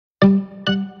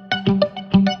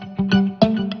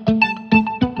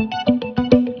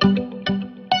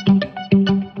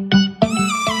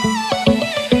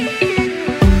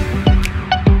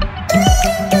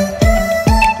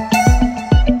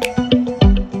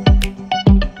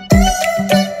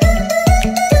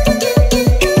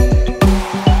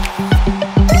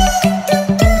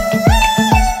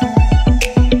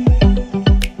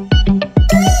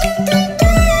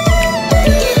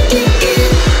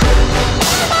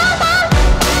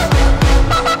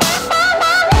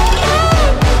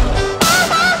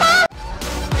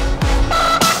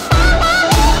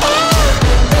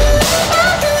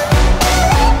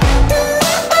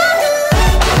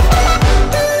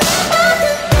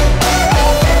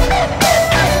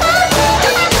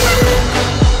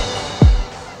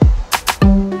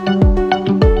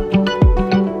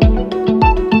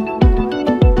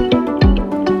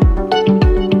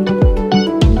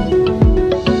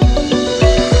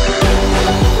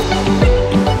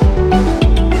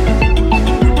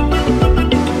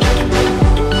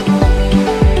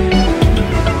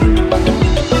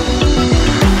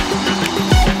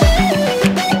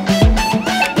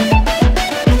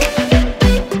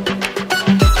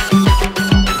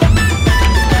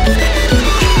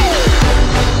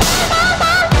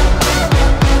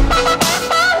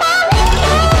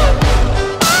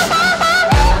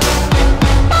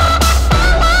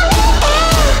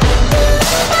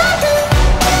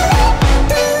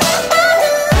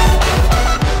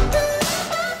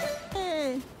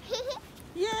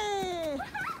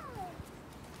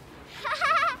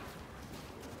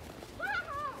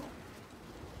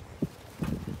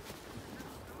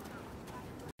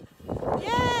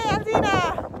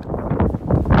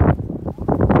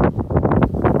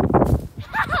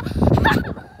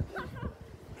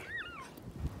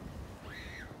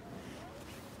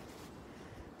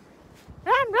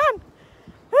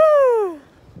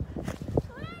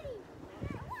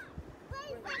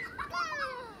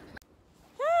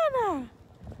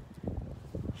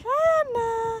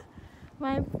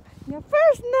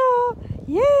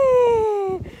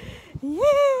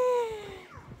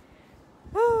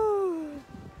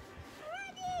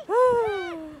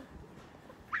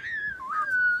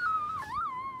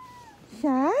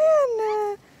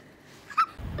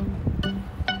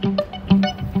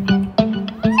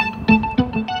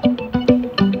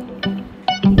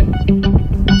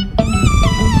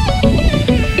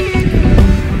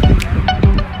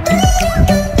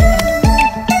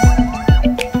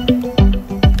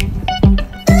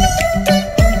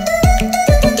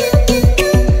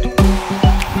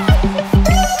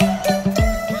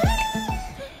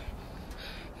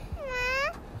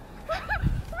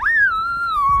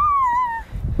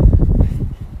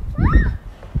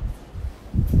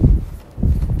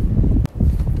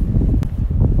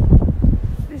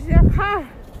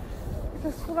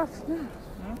school আছে না?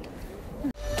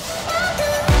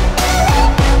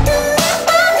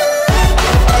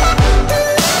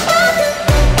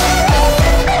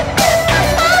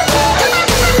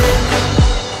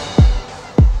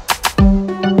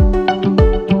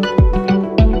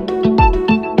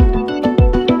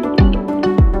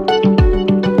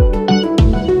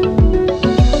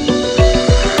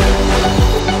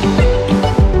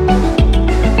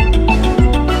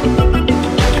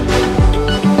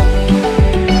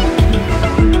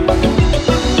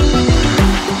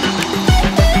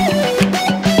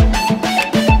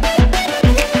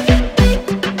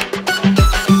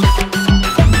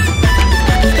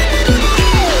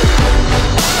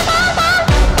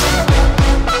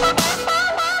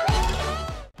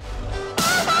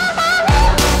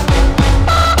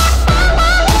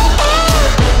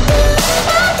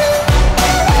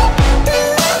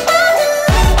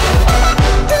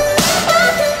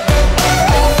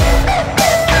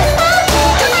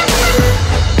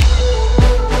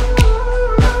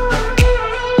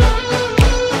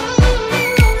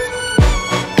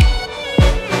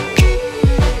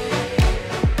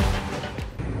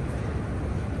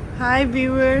 Hi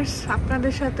viewers,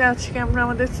 আপনাদের সাথে আজকে আমরা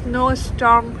আমাদের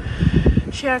স্নোস্টর্ম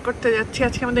শেয়ার করতে যাচ্ছি।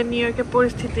 আজকে আমাদের নিউ ইয়র্কের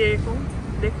পরিস্থিতি এরকম,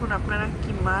 দেখুন আপনারা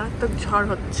কি মারাত্মক ঝড়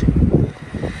হচ্ছে।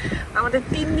 আমাদের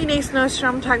 3 দিন এই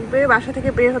স্নোস্টর্ম থাকবে, বাসা থেকে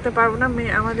বের হতে পারবো না।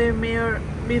 আমাদের মেয়র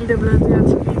বিল ডে ব্লাসিও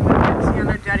আজকে ইমার্জেন্সি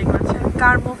অ্যালার্ট জারি করেছে।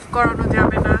 কার মুভ করানো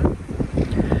যাবে না,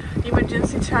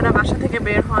 ইমার্জেন্সি ছাড়া বাসা থেকে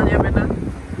বের হওয়া যাবে না।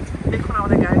 দেখুন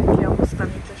আমাদের গাড়ির কি অবস্থা,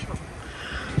 নিচে সব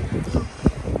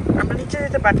আমরা নিচে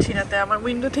যেতে পারছি না, তাই আমার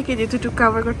উইন্ডো থেকে যেটুকু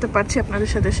কভার করতে পারছি আপনাদের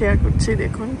সাথে শেয়ার করছি।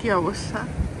 দেখুন কি অবস্থা,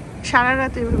 সারা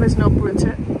রাত এভাবে স্নো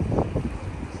পড়েছে।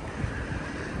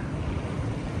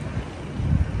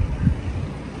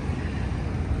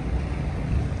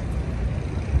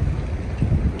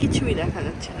 কিছুই দেখা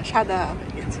যাচ্ছে না, সাদা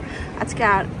হয়ে গেছে। আজকে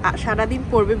আর সারাদিন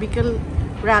পড়বে, বিকেল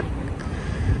রাত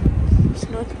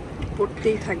স্নো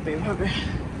পড়তেই থাকবে এভাবে।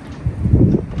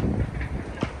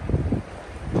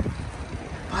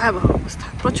 ভয়াবহ অবস্থা,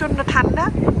 প্রচন্ড ঠান্ডা,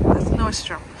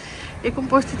 স্নোস্টর্ম। এরকম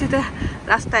পরিস্থিতিতে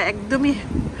রাস্তায় একদমই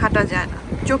হাঁটা যায় না,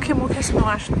 চোখে মুখে স্নো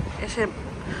এসে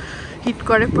হিট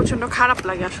করে, প্রচন্ড খারাপ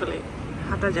লাগে। আসলে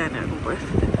হাঁটা যায় না এরকম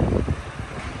পরিস্থিতিতে।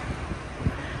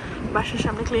 বাসার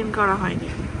সামনে ক্লিন করা হয়নি।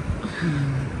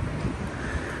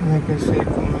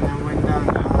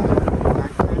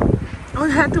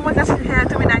 হ্যাঁ, তোমার কাছে, হ্যাঁ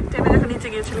তুমি নাইট টাইমে যখন নিচে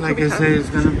গিয়েছিলে,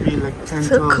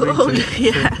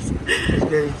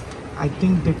 I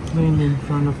think they cleaned in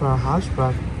front of our house,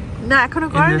 but no, এখনো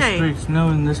করে নাই। No,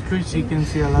 in the streets you can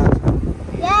see a lot of stuff.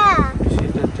 Yeah. See,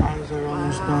 the tires are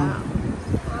almost done.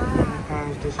 My car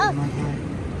is, this is my car.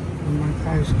 And my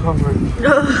car is covered.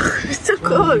 Oh, it's so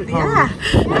cold. Yeah.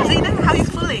 Zina, how are you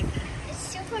feeling? It's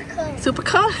super cold. Super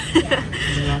cold?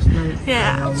 Last night,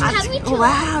 Yeah. Oh,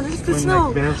 wow, this is the went snow.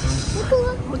 like barefoot.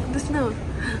 Look at the snow.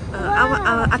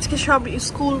 আজকে সব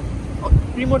school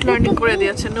remote learning করে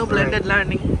দিয়েছে, no blended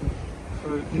learning.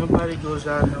 Nobody goes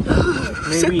out.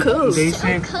 So Maybe cool. they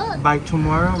say by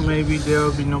tomorrow, maybe there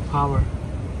will be no power.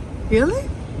 Really?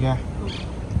 Yeah.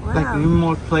 Wow. Like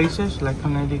remote places, like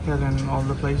Connecticut and all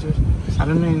the places. I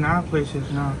don't know in our places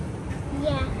now.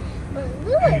 Yeah. But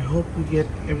I look, hope we get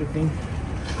everything.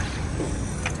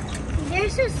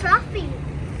 there's a shopping.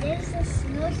 There's a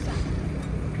snowstorm.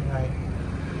 Right.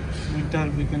 We thought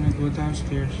we're gonna go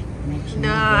downstairs. Make some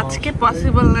না, balls. আজকে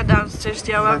possible না ডাউনস্টেয়ার্স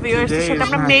যাওয়া। But ভিউয়ার্সদের today সাথে is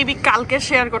আমরা not. Maybe কালকে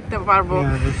share করতে পারবো।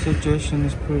 Yeah, the situation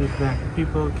is pretty bad.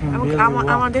 People can এবং barely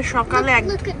walk. আমাদের সকালে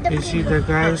Look at the You see the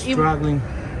guys struggling.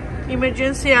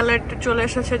 Emergency alert চলে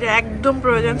এসেছে যে একদম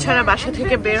প্রয়োজন ছাড়া বাসা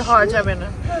থেকে বের হওয়া যাবে না।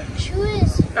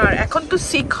 shoes. আর এখন তো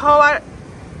সিক হওয়ার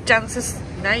চান্সেস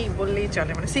নাই বললেই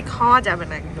চলে, মানে সিক হওয়া যাবে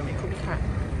না একদমই, খুবই খারাপ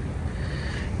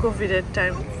কোভিড এর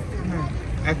time.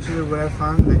 Actually, what I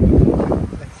found, like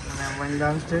when I went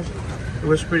downstairs, it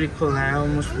was pretty cool. I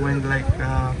almost went like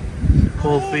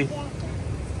cold feet,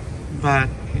 but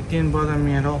it didn't bother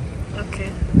me at all. Okay,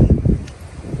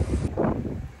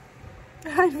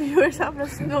 hi viewers, আমরা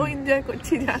snow enjoy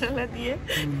করছি জানালা দিয়ে।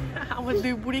 আমার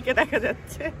দুই বুড়িকে দেখা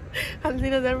যাচ্ছে।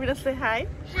 হালদিনা জারমিনা সে high.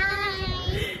 Hi.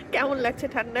 কেমন লাগছে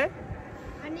ঠান্ডা?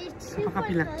 And it's super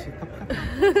Kapi cold. লাগছে, কাঁপা।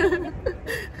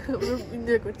 আমরা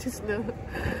এনজয় করছি স্নো।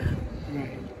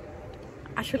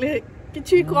 আসলে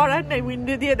কিছুই করার নাই,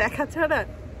 উইন্ডো দিয়ে দেখা ছাড়া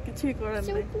কিছুই করার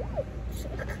So নাই। cool.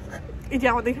 এই যে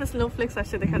আমাদের এখানে স্নোফ্লেক্স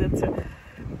আসছে দেখা যাচ্ছে।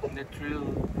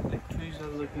 The trees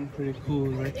are looking pretty cool,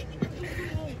 right?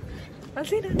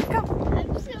 হালদিনা come.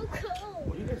 I'm so cold.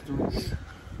 What are you guys doing?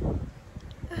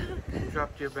 You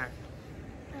dropped your bag.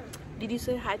 Did you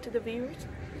say hi to the viewers?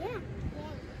 Yeah.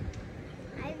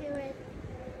 I do it.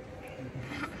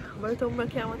 বল তোমরা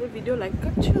কি আমাদের video like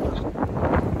করছো?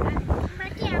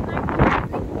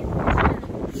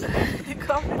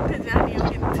 কমেন্টে জানিও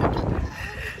কিন্তু।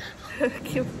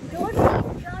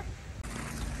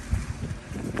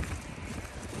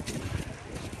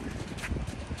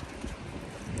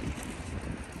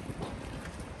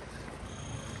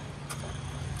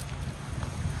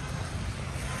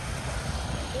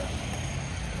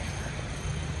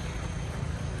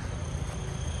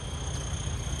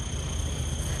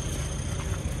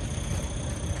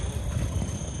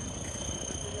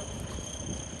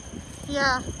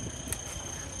 Yeah.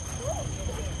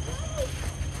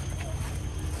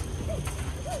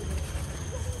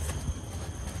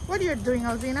 What are you doing,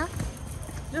 Alzina?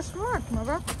 Just walk,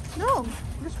 Mama. No,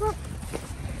 just walk.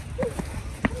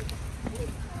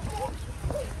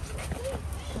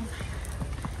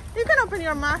 You can open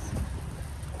your mouth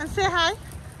and say hi.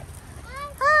 Hi.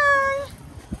 Hi.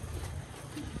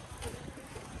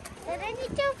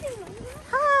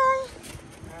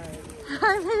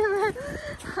 Hi, baby.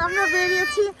 আমরা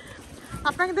বেরিয়েছি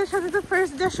আপনাদের সাথে তো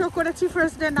ফার্স্ট ডে শো করেছি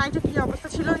ফার্স্ট ডে নাইটে কি অবস্থা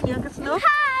ছিল নিউইয়র্কের স্নো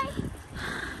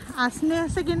আর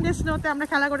সেকেন্ড ডে স্নোতে আমরা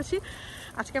খেলা করেছি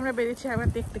আজকে আমরা বেরিয়েছি আবার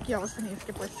দেখতে কি অবস্থা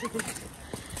নিউইয়র্কের পরিস্থিতি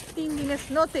 3 দিনের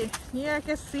স্নোতে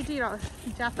নিউইয়র্কের সিটির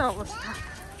যত অবস্থা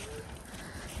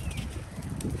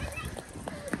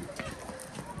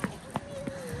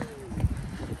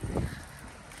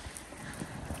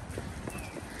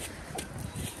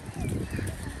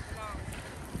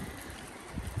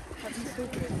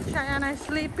Cheyenne is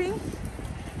sleeping.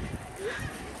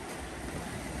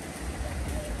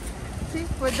 See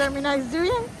what Darmina is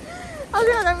doing? Oh,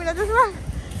 yeah, Darmina, just run.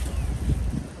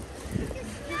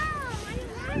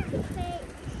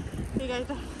 Hey guys,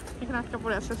 you can ask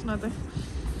for access nothing.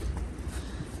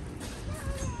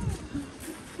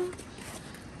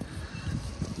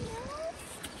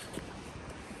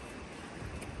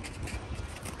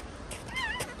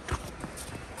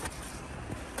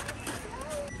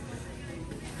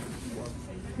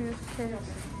 Here's kids.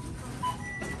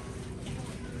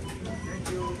 Thank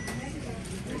you.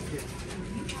 Thank you.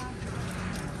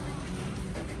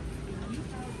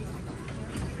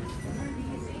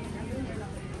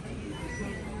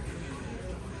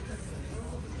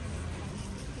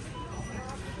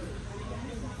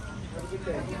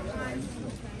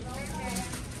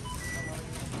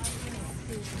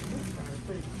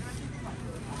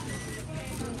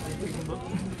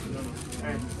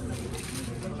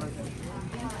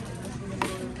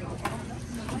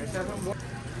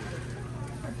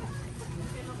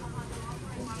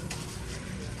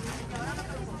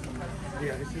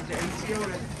 Yeah, this is the NCO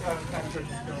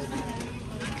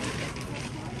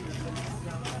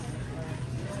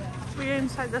We're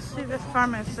inside the CVS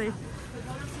pharmacy.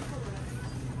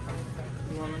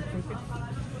 You want me to take it?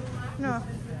 No,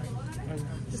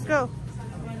 just go.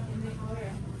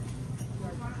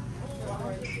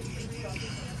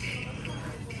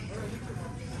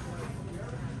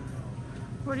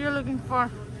 What are you looking for?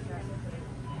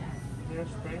 Your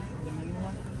spray, the mini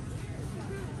one.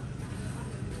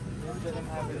 This doesn't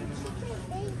have it anymore.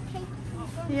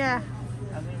 Yeah.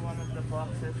 I think one of the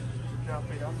boxes drop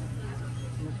it off.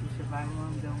 Unless you should buy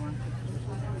one, then one.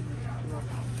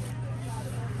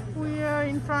 We are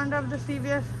in front of the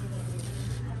CVS.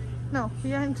 No, we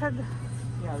are inside the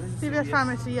Yeah, this is CVS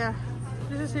pharmacy. Yeah,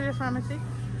 this is CVS pharmacy.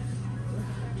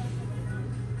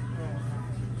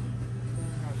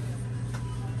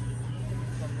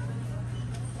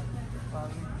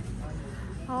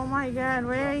 Oh my God,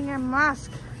 wearing a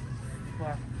mask.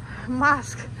 What?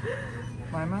 Mask.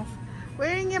 My mask?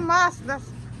 Wearing a mask. That's.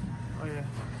 Oh yeah.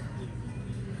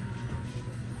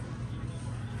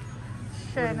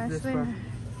 Sure, What is nice this thing. for?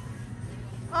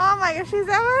 Oh my God, she's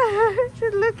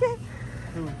she's looking.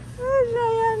 Who? Oh,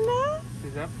 Diana.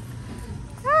 Is up?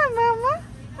 Hi, Mama.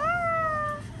 Hi.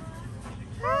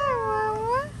 Hi,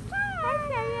 Mama. Hi,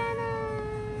 Diana.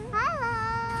 Hello.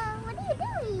 What are you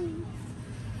doing?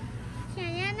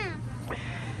 Diana.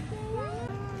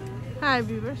 Hi,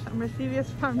 viewers. I'm a CVS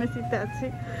pharmacy taxi.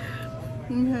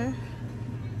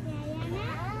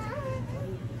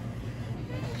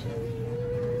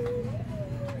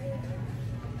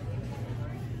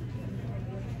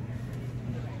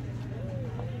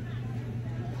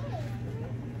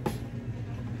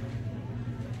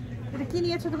 এটা কি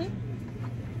নিয়েছো তুমি?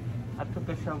 I took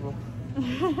a shovel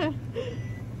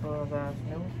for the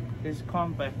snow. It's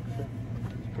compact, so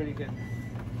it's pretty good.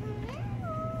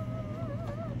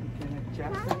 You can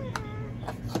adjust it,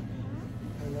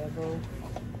 the level,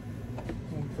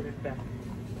 and put it back.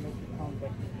 Make it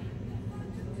compact.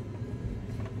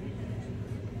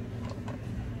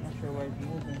 Not sure why it's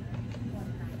moving.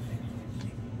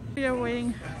 We are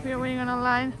waiting. We are waiting on a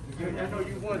line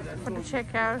for the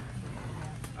checkout.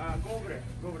 Go over there.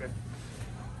 Go over there.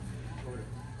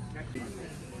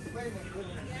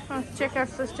 Checkout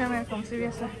system এরকম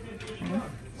seriously.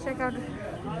 Checkout.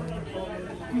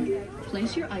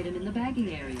 Place your item in the bagging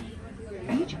area.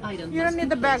 Each item You don't must need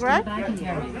be the bag, placed in right? the bagging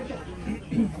area.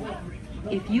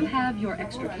 If you have your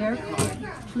extra care card,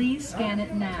 please scan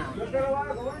it now.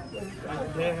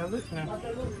 They have it? No.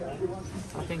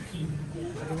 I think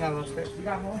I lost it.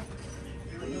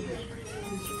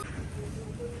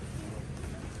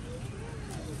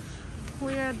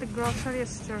 We are at the grocery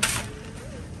store.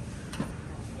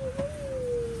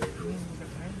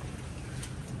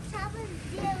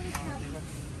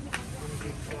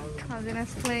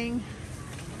 Alvina's playing.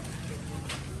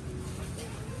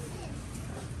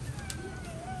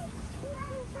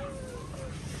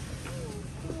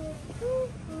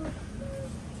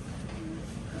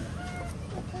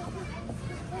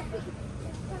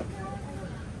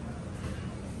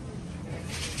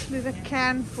 These are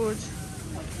canned foods.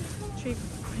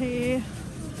 Chickpea,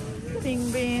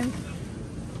 pink beans.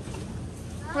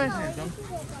 What is it?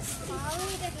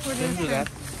 What Don't is do it? that.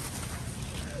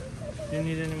 Do you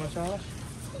need any masala?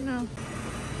 No.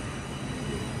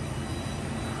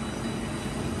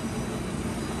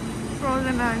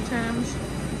 Frozen items.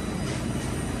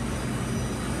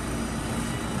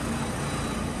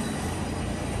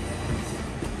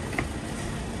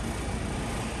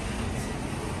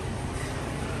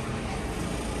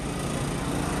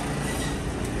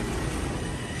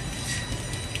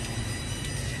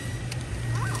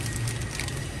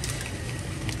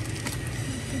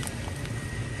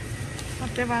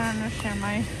 হাতে বানানো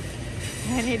সেমাই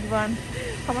I need one.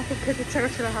 আমার খুব খেতে ইচ্ছা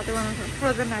করছিল হাতে বানানো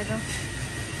frozen item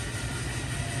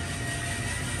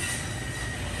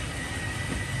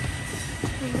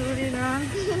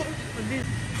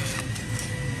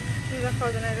These are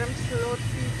frozen items.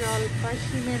 Loti, জলপাই,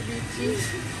 শিমের বিচি,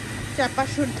 চাপা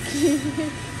শুটকি,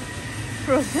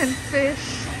 frozen fish,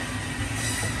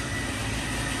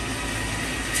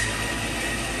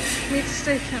 meat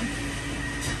station.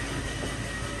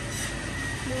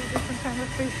 There's different kind of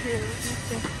fish here. Let me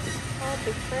see. Oh,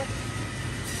 big fish.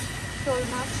 Shoal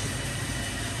much.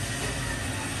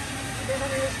 They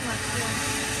have used much here.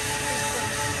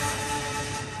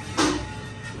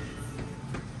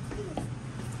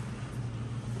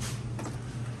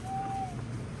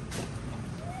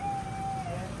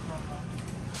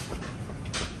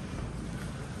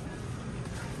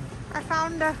 I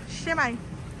found the shemai.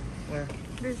 Where?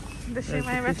 The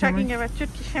shemai chutki we're talking shemai? about.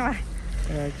 Chutki shemai.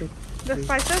 Yeah, I took The this.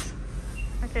 spices?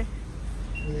 Okay.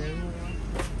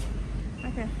 Yeah.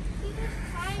 Okay.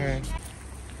 Alright.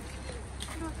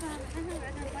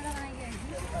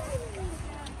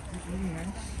 Really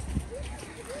nice.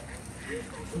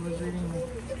 I was reading.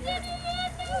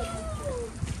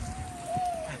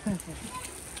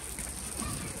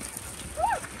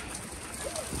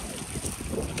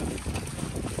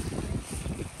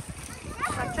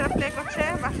 বাচ্চারা play করছে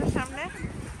বাসার সামনে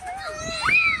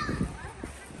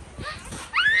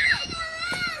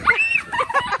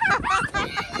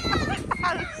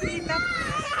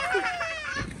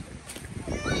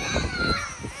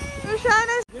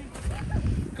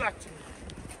Gotcha.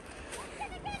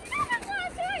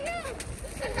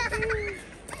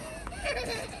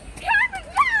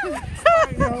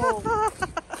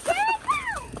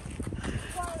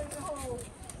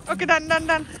 Okay,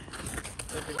 done.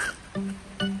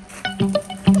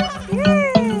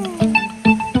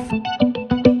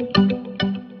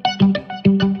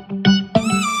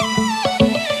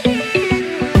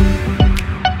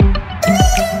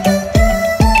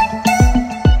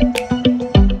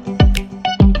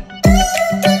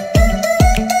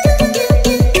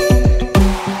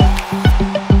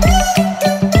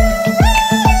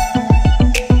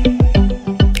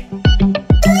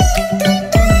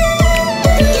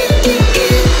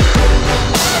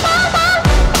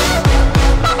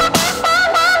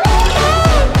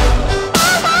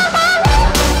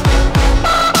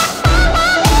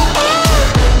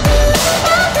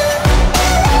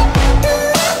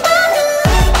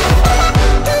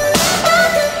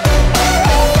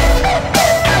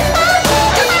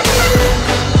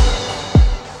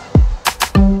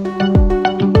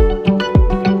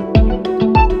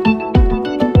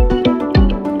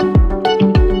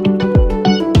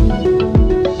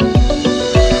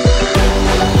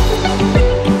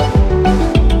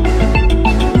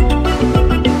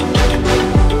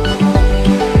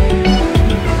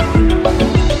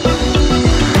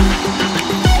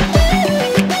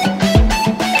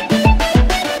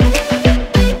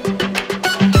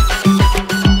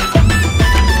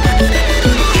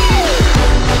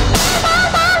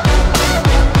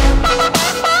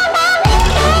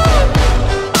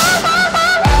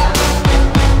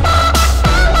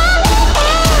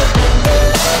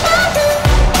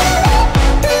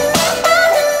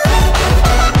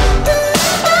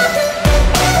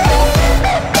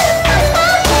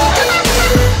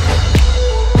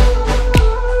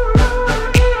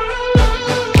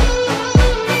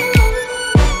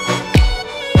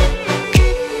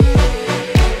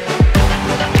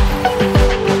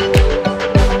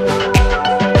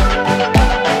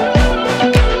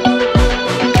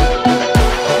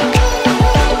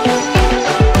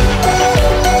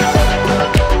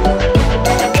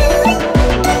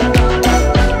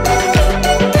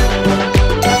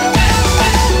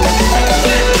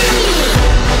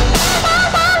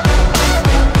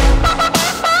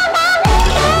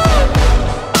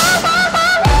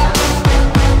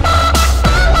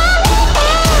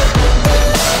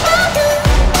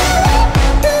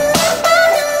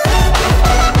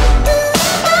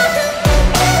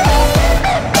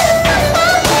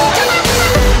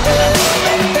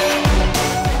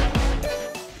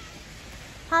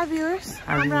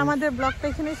 ব্লগটা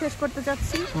এখানেই শেষ করতে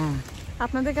চাচ্ছি।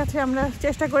 আপনাদের কাছে আমরা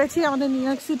চেষ্টা করেছি আমাদের নিউ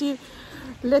ইয়র্ক সিটির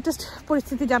লেটেস্ট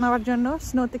পরিস্থিতি জানাবার জন্য।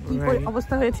 স্নোতে কি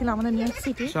অবস্থা হয়েছিল আমাদের new York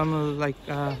city. like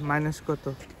minus কত?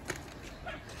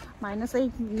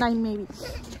 -8, -9 maybe.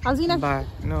 Alzina? But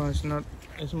no, it's not.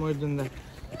 It's more than that.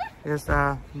 Yes,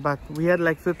 but we had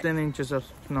like 15 inches of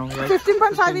snow, right?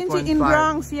 15.5 inches in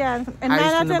Bronx, yeah. And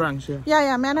Highest in the Bronx, yeah.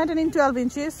 Yeah, Manhattan in 12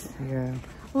 inches.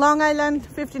 Yeah. Long Island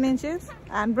 15 inches,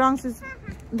 and Bronx is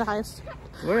the highest.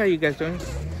 What are you guys doing?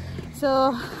 So,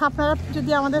 আপনারা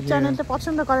যদি আমাদের চ্যানেলটা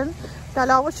পছন্দ করেন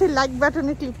তাহলে অবশ্যই like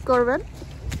বাটনে click করবেন।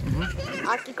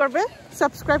 আর কি করবে?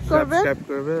 সাবস্ক্রাইব করবে,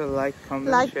 like,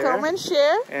 comment,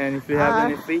 share. And if you have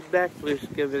any feedback, please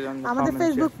give it on the আমাদের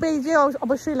ফেসবুক পেজে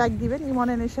অবশ্যই লাইক দিবেন, ইমন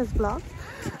এন্ড এশাস ব্লগ।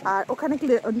 আর ওখানে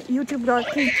ইউটিউব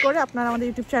ক্লিক করে আপনারা আমাদের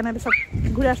ইউটিউব চ্যানেলে সব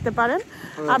ঘুরে আসতে পারেন।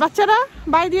 আর বাচ্চারা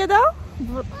বাই দিয়ে দাও।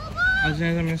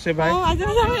 Ajana, say bye. Oh,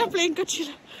 Ajana playing করছিল।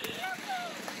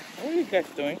 What are you guys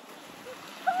doing?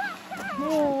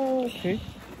 Oh. Okay.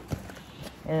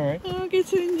 All right. Oh,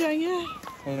 kids are enjoying, yeah.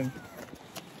 Hold on.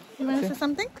 You want to say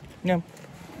something? No.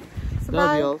 So Love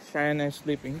bye. you all. Cheyenne is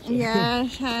sleeping. So. Yeah,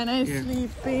 Shanna is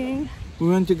sleeping. We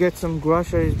went to get some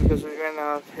groceries because we ran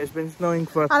out. It's been snowing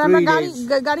for 3 আমরা days.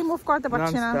 গাড়ি move করতে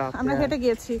পারছি না, Non-stop, আমরা yeah. হেঁটে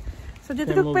গিয়েছি। So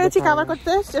যেটুকু পেরেছি কভার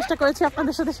করতে চেষ্টা করেছি,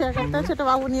 আপনাদের সাথে শেয়ার করতে। ছোট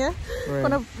বাবু নিয়ে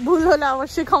কোনো ভুল হলে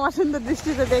অবশ্যই ক্ষমা সুন্দর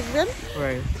দৃষ্টিতে দেখবেন।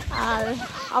 Right. আর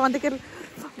আমাদেরকে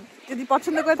যদি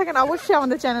পছন্দ করে থাকেন অবশ্যই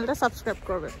আমাদের চ্যানেলটা সাবস্ক্রাইব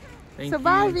করবেন। Thank So you.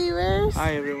 bye viewers.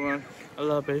 Hi everyone.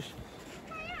 Allah Hafiz.